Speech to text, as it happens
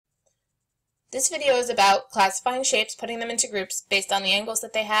This video is about classifying shapes, putting them into groups based on the angles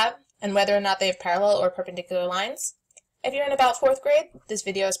that they have, and whether or not they have parallel or perpendicular lines. If you're in about 4th grade, this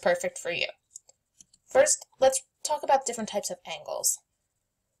video is perfect for you. First, let's talk about different types of angles.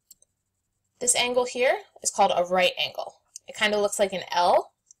 This angle here is called a right angle. It kind of looks like an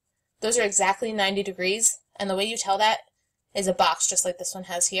L. Those are exactly 90 degrees, and the way you tell that is a box just like this one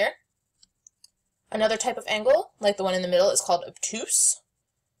has here. Another type of angle, like the one in the middle, is called obtuse.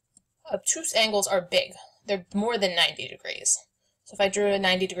 Obtuse angles are big. They're more than 90 degrees. So if I drew a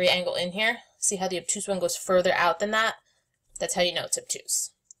 90-degree angle in here, see how the obtuse one goes further out than that? That's how you know it's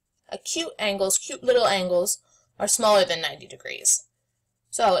obtuse. Acute angles, cute little angles, are smaller than 90 degrees.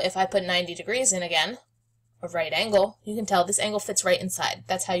 So if I put 90 degrees in again, a right angle, you can tell this angle fits right inside.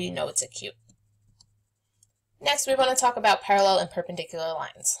 That's how you know it's acute. Next, we want to talk about parallel and perpendicular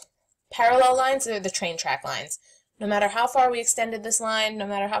lines. Parallel lines are the train track lines. No matter how far we extended this line, no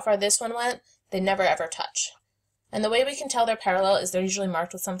matter how far this one went, they never ever touch. And the way we can tell they're parallel is they're usually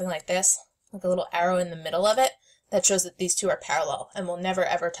marked with something like this, like a little arrow in the middle of it, that shows that these two are parallel and will never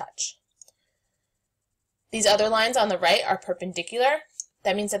ever touch. These other lines on the right are perpendicular.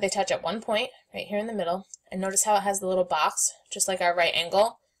 That means that they touch at one point, right here in the middle, and notice how it has the little box, just like our right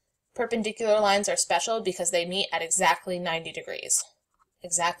angle. Perpendicular lines are special because they meet at exactly 90 degrees,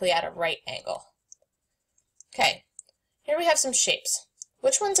 exactly at a right angle. Okay, here we have some shapes.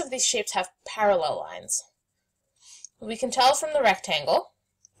 Which ones of these shapes have parallel lines? We can tell from the rectangle,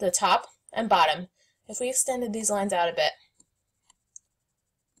 the top and bottom, if we extended these lines out a bit.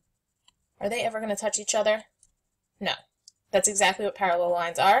 Are they ever going to touch each other? No. That's exactly what parallel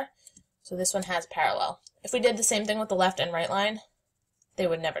lines are, so this one has parallel. If we did the same thing with the left and right line, they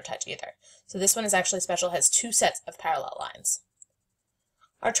would never touch either. So this one is actually special, has two sets of parallel lines.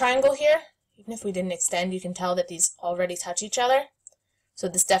 Our triangle here, even if we didn't extend, you can tell that these already touch each other, so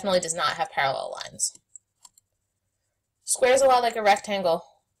this definitely does not have parallel lines. Square is a lot like a rectangle.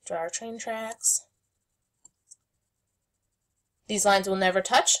 Draw our train tracks. These lines will never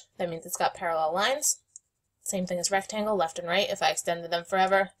touch, that means it's got parallel lines. Same thing as rectangle, left and right. If I extended them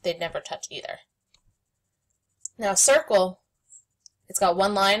forever, they'd never touch either. Now a circle, it's got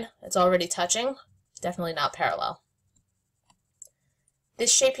one line, it's already touching, definitely not parallel.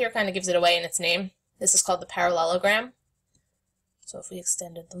 This shape here kind of gives it away in its name. This is called the parallelogram. So if we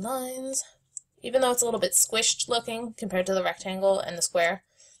extended the lines, even though it's a little bit squished looking compared to the rectangle and the square,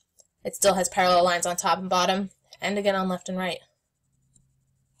 it still has parallel lines on top and bottom, and again on left and right.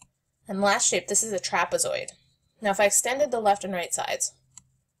 And the last shape, this is a trapezoid. Now if I extended the left and right sides,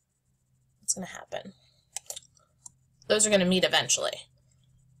 what's going to happen? Those are going to meet eventually.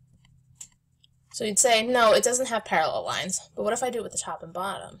 So you'd say, no, it doesn't have parallel lines. But what if I do it with the top and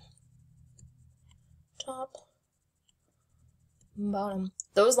bottom? Top, bottom.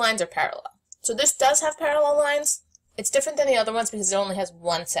 Those lines are parallel. So this does have parallel lines. It's different than the other ones because it only has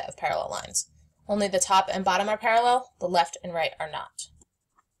one set of parallel lines. Only the top and bottom are parallel, the left and right are not.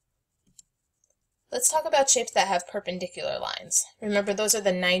 Let's talk about shapes that have perpendicular lines. Remember, those are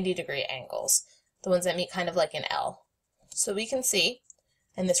the 90-degree angles, the ones that meet kind of like an L. So we can see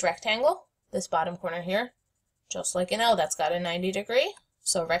in this rectangle, this bottom corner here, just like an L, that's got a 90 degree.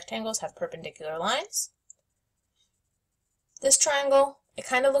 So rectangles have perpendicular lines. This triangle, it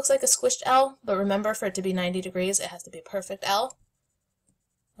kind of looks like a squished L, but remember, for it to be 90 degrees, it has to be a perfect L,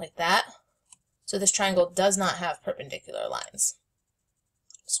 like that. So this triangle does not have perpendicular lines.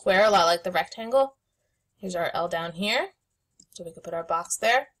 Square, a lot like the rectangle. Here's our L down here, so we could put our box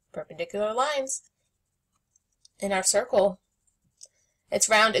there, perpendicular lines. In our circle, it's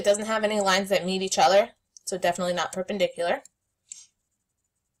round, it doesn't have any lines that meet each other, so definitely not perpendicular.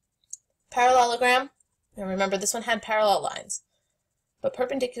 Parallelogram, and remember this one had parallel lines, but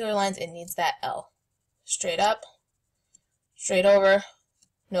perpendicular lines, it needs that L. Straight up, straight over,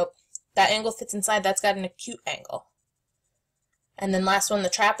 nope. That angle fits inside, that's got an acute angle. And then last one, the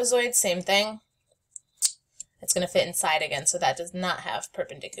trapezoid, same thing. It's going to fit inside again, so that does not have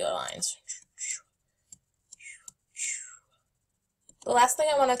perpendicular lines. The last thing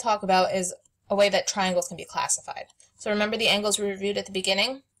I want to talk about is a way that triangles can be classified. So remember the angles we reviewed at the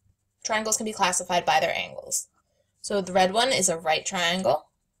beginning? Triangles can be classified by their angles. So the red one is a right triangle.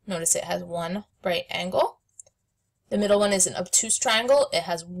 Notice it has one right angle. The middle one is an obtuse triangle. It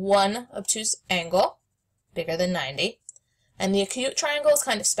has one obtuse angle, bigger than 90. And the acute triangle is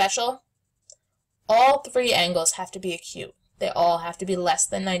kind of special. All three angles have to be acute. They all have to be less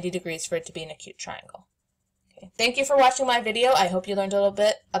than 90 degrees for it to be an acute triangle. Okay. Thank you for watching my video. I hope you learned a little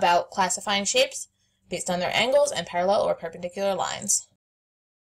bit about classifying shapes based on their angles and parallel or perpendicular lines.